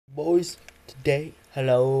Boys,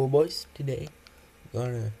 hello boys, today we're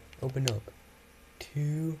gonna open up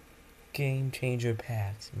two game changer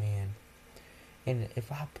packs, man. And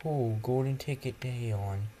if I pull Golden Ticket Day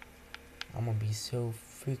on, I'm gonna be so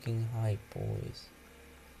freaking hyped, boys.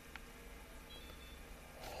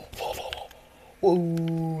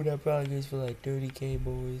 Whoa, that probably goes for like 30k,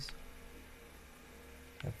 boys.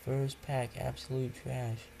 That first pack, absolute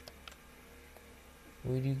trash.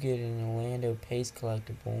 We do get an Orlando Pace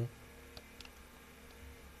collectible.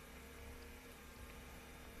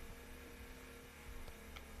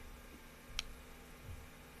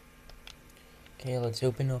 Okay, let's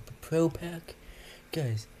open up a pro pack.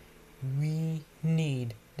 Guys, we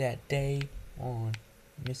need that day on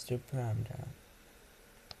Mr. Primetime.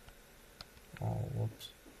 Oh, whoops.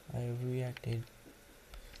 I reacted.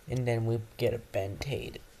 And then we get a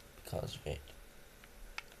Bentade because of it.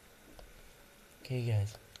 Okay,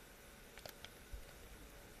 guys.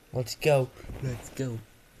 Let's go. Let's go.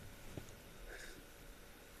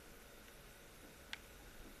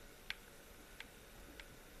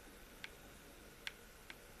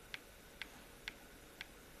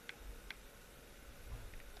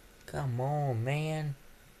 Come on, man.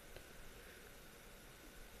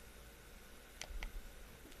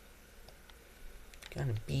 Kind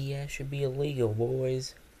of BS should be illegal,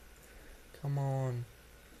 boys. Come on.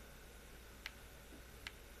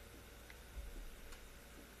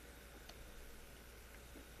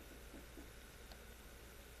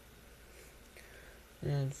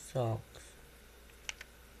 It sucks.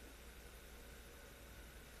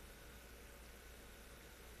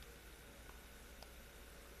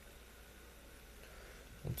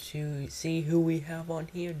 Let's see who we have on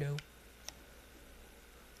here, though.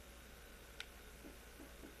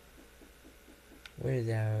 Where's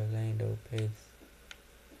our Orlando Pace?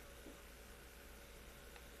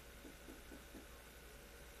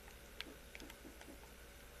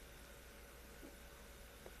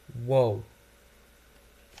 Whoa.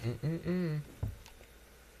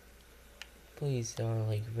 Please start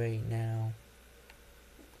like right now.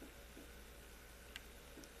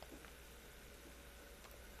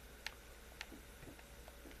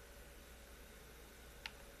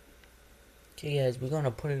 Okay guys, we're gonna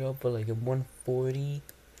put it up for like a 140.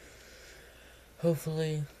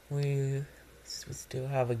 Hopefully we still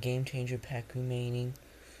have a game changer pack remaining.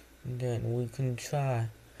 And then we can try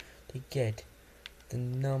to get the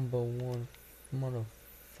 #1 motherfucker.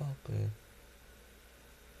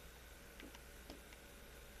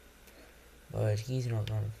 But he's not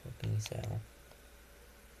gonna fucking sell.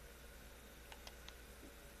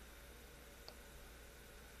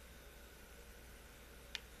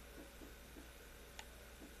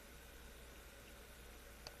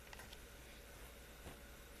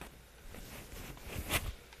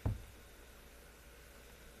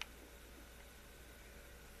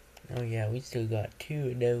 Oh yeah, we still got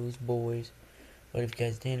 2 of those boys. But if you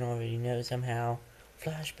guys didn't already know somehow,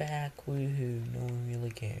 flashback, woohoo, no one really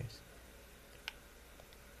cares.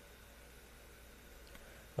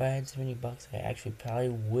 If I had $70, I actually probably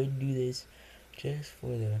would do this just for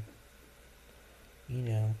the, you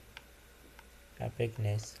know,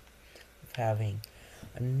 epicness of having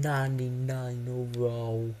a 99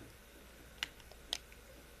 overall.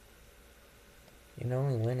 You know,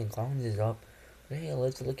 only winning clones is up. But hey,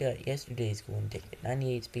 let's look at yesterday's golden ticket.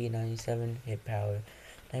 98 speed, 97 hit power,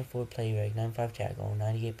 94 play rate, 95 tackle,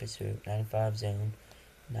 98 pursuit, 95 zone,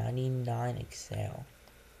 99 excel.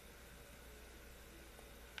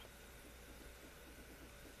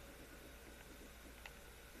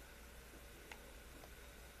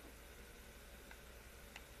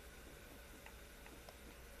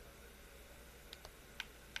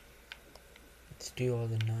 Let's do all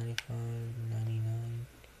the 95, 99.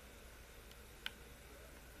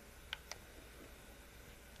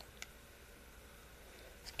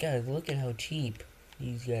 Guys, look at how cheap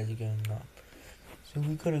these guys are going up. So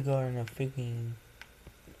we could have gotten a freaking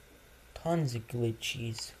tons of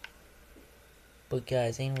glitches. But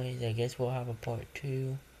guys, anyways, I guess we'll have a part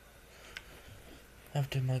 2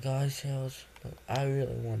 after my guy sales. But I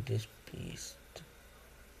really want this beast.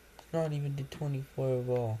 It's not even the 24 of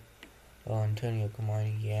all. Oh, Antonio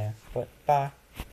Cromartie, yeah. But bye.